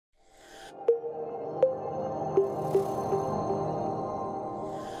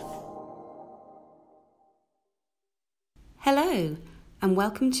Hello, and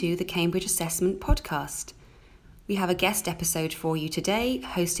welcome to the Cambridge Assessment Podcast. We have a guest episode for you today,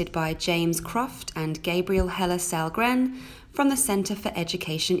 hosted by James Croft and Gabriel Heller Salgren from the Centre for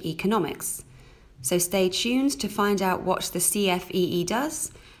Education Economics. So stay tuned to find out what the CFEE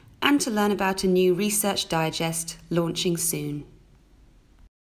does and to learn about a new research digest launching soon.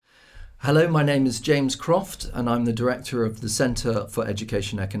 Hello, my name is James Croft and I'm the Director of the Centre for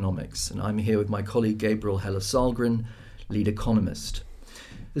Education Economics, and I'm here with my colleague Gabriel Heller Salgren, Lead Economist.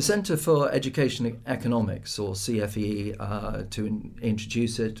 The Centre for Education Economics, or CFEE, to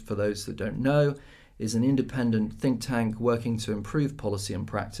introduce it for those that don't know, is an independent think tank working to improve policy and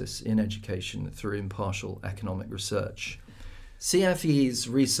practice in education through impartial economic research. CFEE's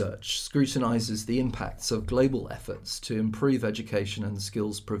research scrutinises the impacts of global efforts to improve education and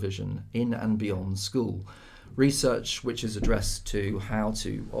skills provision in and beyond school. Research which is addressed to how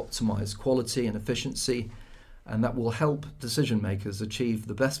to optimise quality and efficiency, and that will help decision makers achieve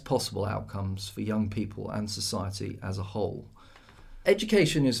the best possible outcomes for young people and society as a whole.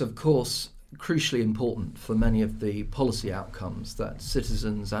 Education is, of course, crucially important for many of the policy outcomes that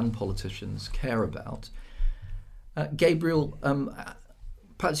citizens and politicians care about. Gabriel,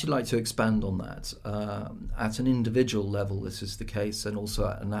 perhaps you'd like to expand on that. At an individual level, this is the case, and also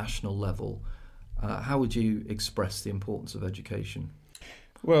at a national level. How would you express the importance of education?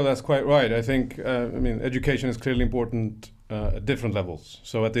 Well, that's quite right. I think, education is clearly important at different levels.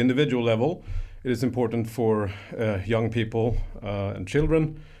 So at the individual level, it is important for young people and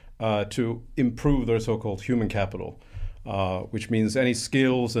children to improve their so-called human capital, which means any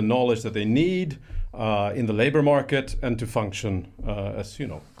skills and knowledge that they need in the labor market and to function as,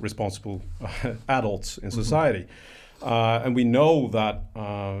 responsible adults in society. And we know that,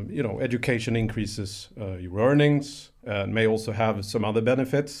 education increases your earnings and may also have some other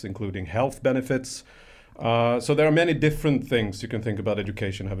benefits, including health benefits. So there are many different things you can think about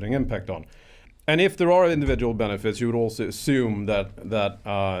education having an impact on. And if there are individual benefits, you would also assume that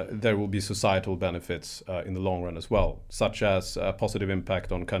there will be societal benefits in the long run as well, such as a positive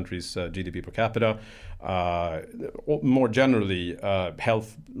impact on countries' GDP per capita, more generally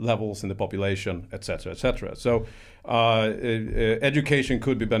health levels in the population, etc., etc. So education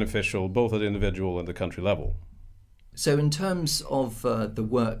could be beneficial both at the individual and the country level. So in terms of the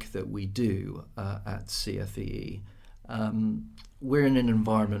work that we do at CFEE, we're in an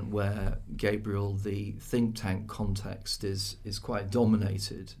environment where, Gabriel, the think tank context is quite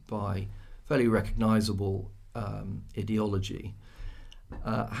dominated by fairly recognisable ideology.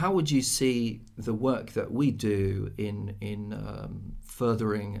 How would you see the work that we do in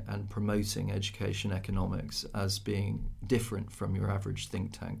furthering and promoting education economics as being different from your average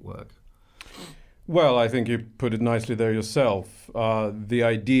think tank work? Well, I think you put it nicely there yourself. The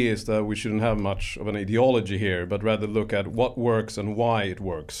idea is that we shouldn't have much of an ideology here, but rather look at what works and why it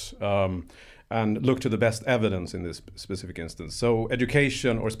works, and look to the best evidence in this specific instance. So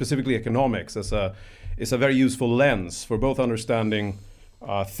education, or specifically economics, is a very useful lens for both understanding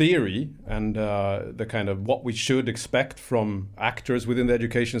theory and the kind of what we should expect from actors within the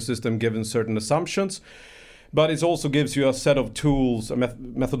education system given certain assumptions. But it also gives you a set of tools,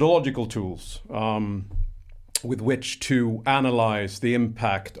 methodological tools, with which to analyze the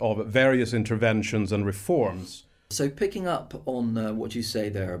impact of various interventions and reforms. So picking up on what you say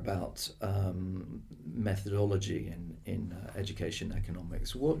there about methodology in education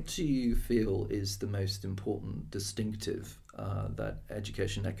economics, what do you feel is the most important distinctive that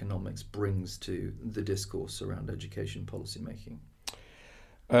education economics brings to the discourse around education policy making?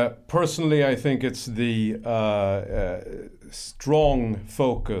 Personally, I think it's the strong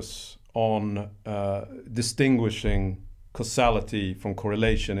focus on distinguishing causality from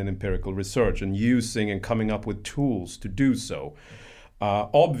correlation in empirical research and using and coming up with tools to do so.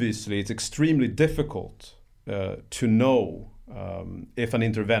 Obviously, it's extremely difficult to know if an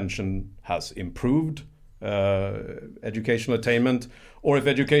intervention has improved educational attainment, or if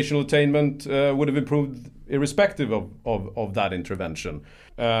educational attainment would have improved irrespective of that intervention.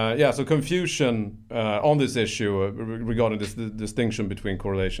 So confusion on this issue regarding this distinction between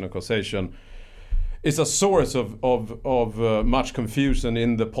correlation and causation is a source of much confusion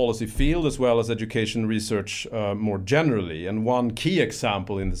in the policy field as well as education research more generally. And one key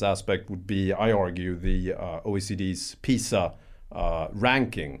example in this aspect would be, I argue, the OECD's PISA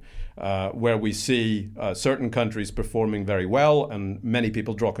ranking, where we see certain countries performing very well, and many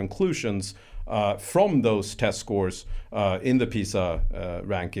people draw conclusions from those test scores in the PISA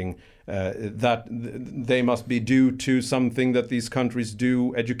ranking that they must be due to something that these countries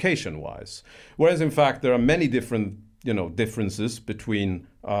do education-wise. Whereas in fact there are many different differences between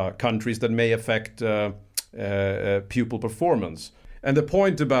countries that may affect pupil performance. And the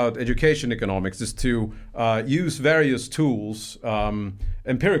point about education economics is to use various tools,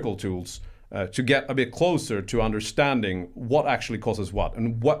 empirical tools, to get a bit closer to understanding what actually causes what,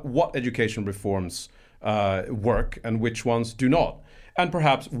 and what education reforms work and which ones do not, and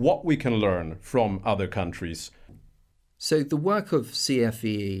perhaps what we can learn from other countries. So the work of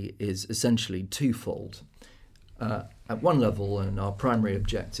CFEE is essentially twofold. At one level, and our primary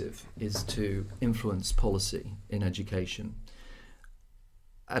objective is to influence policy in education.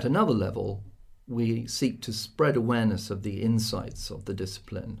 At another level, we seek to spread awareness of the insights of the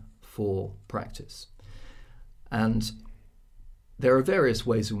discipline for practice. And there are various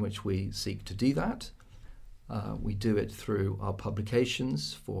ways in which we seek to do that. We do it through our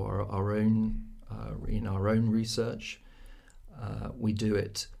publications for our own, in our own research. We do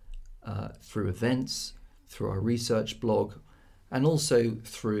it through events, through our research blog, and also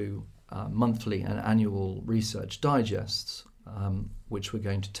through monthly and annual research digests, which we're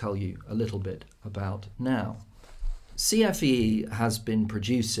going to tell you a little bit about now. CFEE has been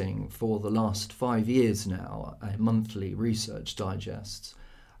producing for the last 5 years now a monthly research digest,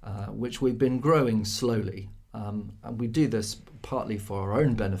 which we've been growing slowly. And we do this partly for our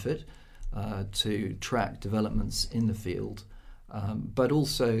own benefit, to track developments in the field, but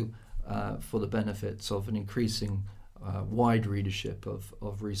also for the benefits of an increasing wide readership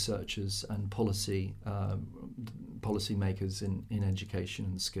of researchers and policymakers in education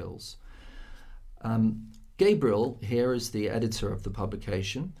and skills. Gabriel here is the editor of the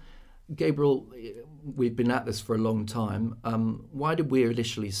publication. Gabriel, we've been at this for a long time. Why did we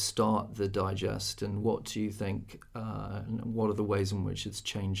initially start the digest, and what do you think, what are the ways in which it's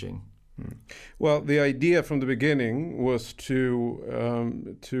changing? Well, the idea from the beginning was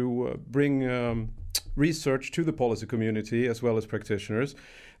to bring research to the policy community as well as practitioners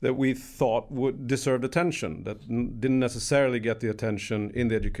that we thought would deserve attention, that didn't necessarily get the attention in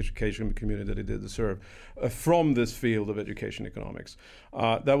the education community that it did deserve from this field of education economics.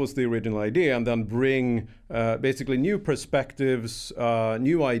 That was the original idea, and then bring basically new perspectives,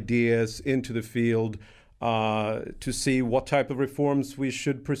 new ideas into the field, to see what type of reforms we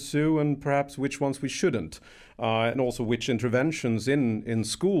should pursue and perhaps which ones we shouldn't, and also which interventions in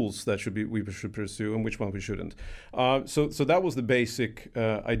schools that we should pursue and which ones we shouldn't. So that was the basic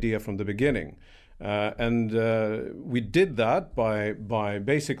idea from the beginning, and we did that by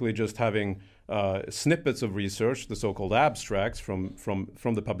basically just having snippets of research, the so-called abstracts from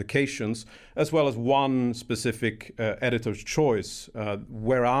the publications, as well as one specific editor's choice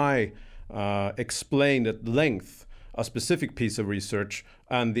where I explained at length a specific piece of research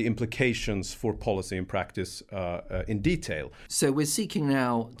and the implications for policy and practice in detail. So we're seeking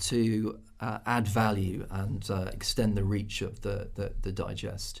now to add value and extend the reach of the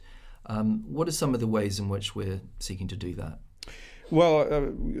digest. What are some of the ways in which we're seeking to do that?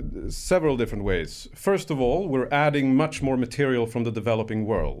 Well, several different ways. First of all, we're adding much more material from the developing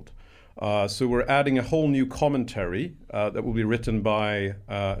world. So we're adding a whole new commentary that will be written by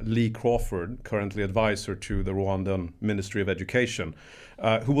Lee Crawford, currently advisor to the Rwandan Ministry of Education,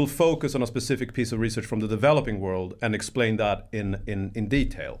 who will focus on a specific piece of research from the developing world and explain that in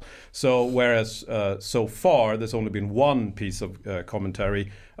detail. So whereas so far there's only been one piece of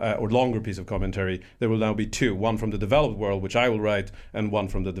commentary, or longer piece of commentary, there will now be two, one from the developed world, which I will write, and one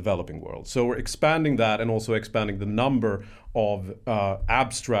from the developing world. So we're expanding that and also expanding the number of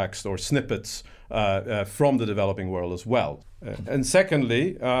abstracts or snippets from the developing world as well. And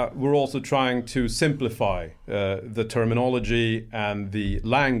secondly, we're also trying to simplify the terminology and the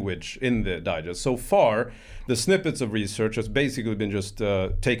language in the digest. So far, the snippets of research has basically been just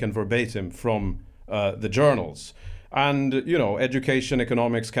taken verbatim from the journals. And, you know, education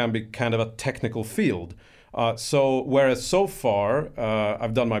economics can be kind of a technical field. So whereas so far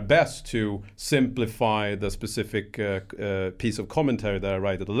I've done my best to simplify the specific piece of commentary that I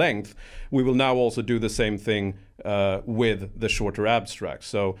write at length, we will now also do the same thing with the shorter abstracts.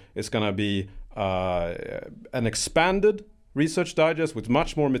 So it's going to be an expanded research digest with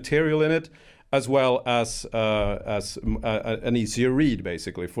much more material in it, as well as an easier read,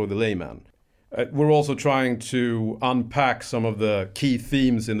 basically, for the layman. We're also trying to unpack some of the key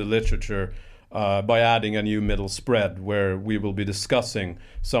themes in the literature by adding a new middle spread where we will be discussing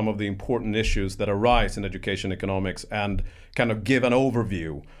some of the important issues that arise in education economics and kind of give an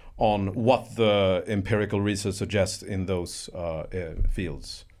overview on what the empirical research suggests in those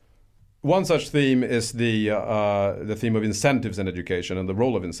fields. One such theme is the theme of incentives in education and the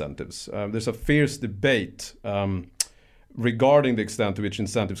role of incentives. There's a fierce debate regarding the extent to which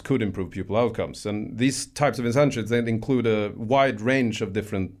incentives could improve pupil outcomes. And these types of incentives then include a wide range of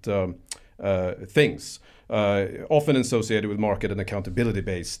different things. often associated with market and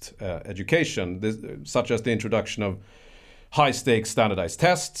accountability-based education, such as the introduction of high-stakes standardized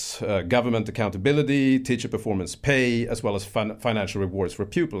tests, government accountability, teacher performance pay, as well as financial rewards for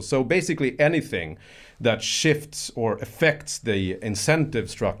pupils. So basically anything that shifts or affects the incentive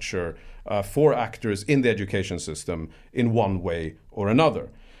structure for actors in the education system in one way or another.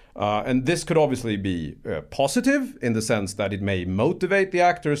 And this could obviously be positive in the sense that it may motivate the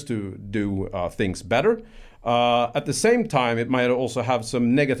actors to do things better. At the same time, it might also have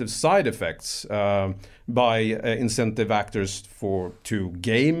some negative side effects by incentive actors to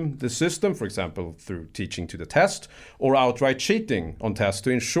game the system, for example, through teaching to the test, or outright cheating on tests to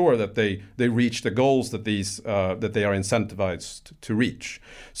ensure that they reach the goals that that they are incentivized to reach.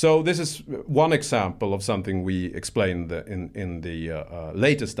 So this is one example of something we explained in the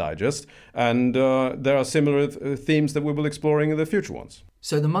latest digest, and there are similar themes that we will be exploring in the future ones.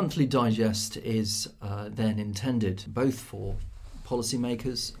 So the monthly digest is then intended both for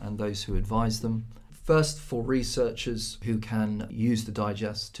policymakers and those who advise them. First, for researchers who can use the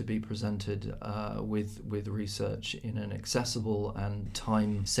digest to be presented with research in an accessible and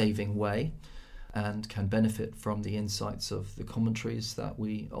time-saving way, and can benefit from the insights of the commentaries that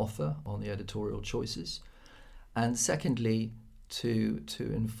we offer on the editorial choices. And secondly, to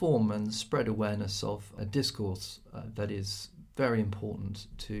inform and spread awareness of a discourse that is very important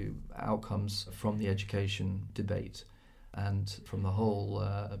to outcomes from the education debate and from the whole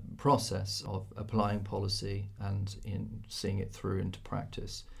process of applying policy and in seeing it through into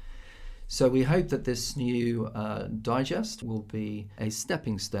practice. So we hope that this new digest will be a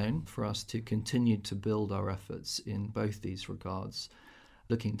stepping stone for us to continue to build our efforts in both these regards.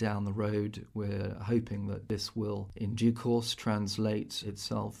 Looking down the road, we're hoping that this will, in due course, translate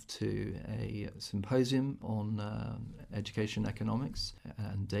itself to a symposium on education economics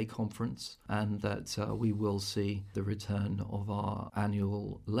and day conference, and that we will see the return of our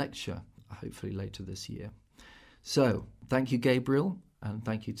annual lecture, hopefully later this year. So, thank you, Gabriel, and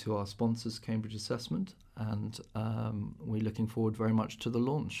thank you to our sponsors, Cambridge Assessment, and we're looking forward very much to the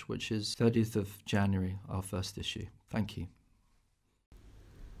launch, which is 30th of January, our first issue. Thank you.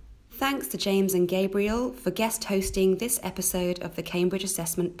 Thanks to James and Gabriel for guest hosting this episode of the Cambridge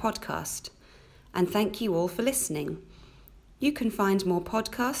Assessment podcast. And thank you all for listening. You can find more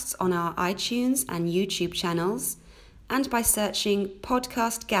podcasts on our iTunes and YouTube channels and by searching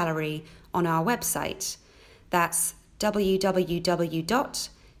Podcast Gallery on our website. That's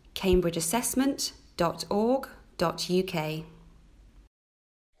www.cambridgeassessment.org.uk.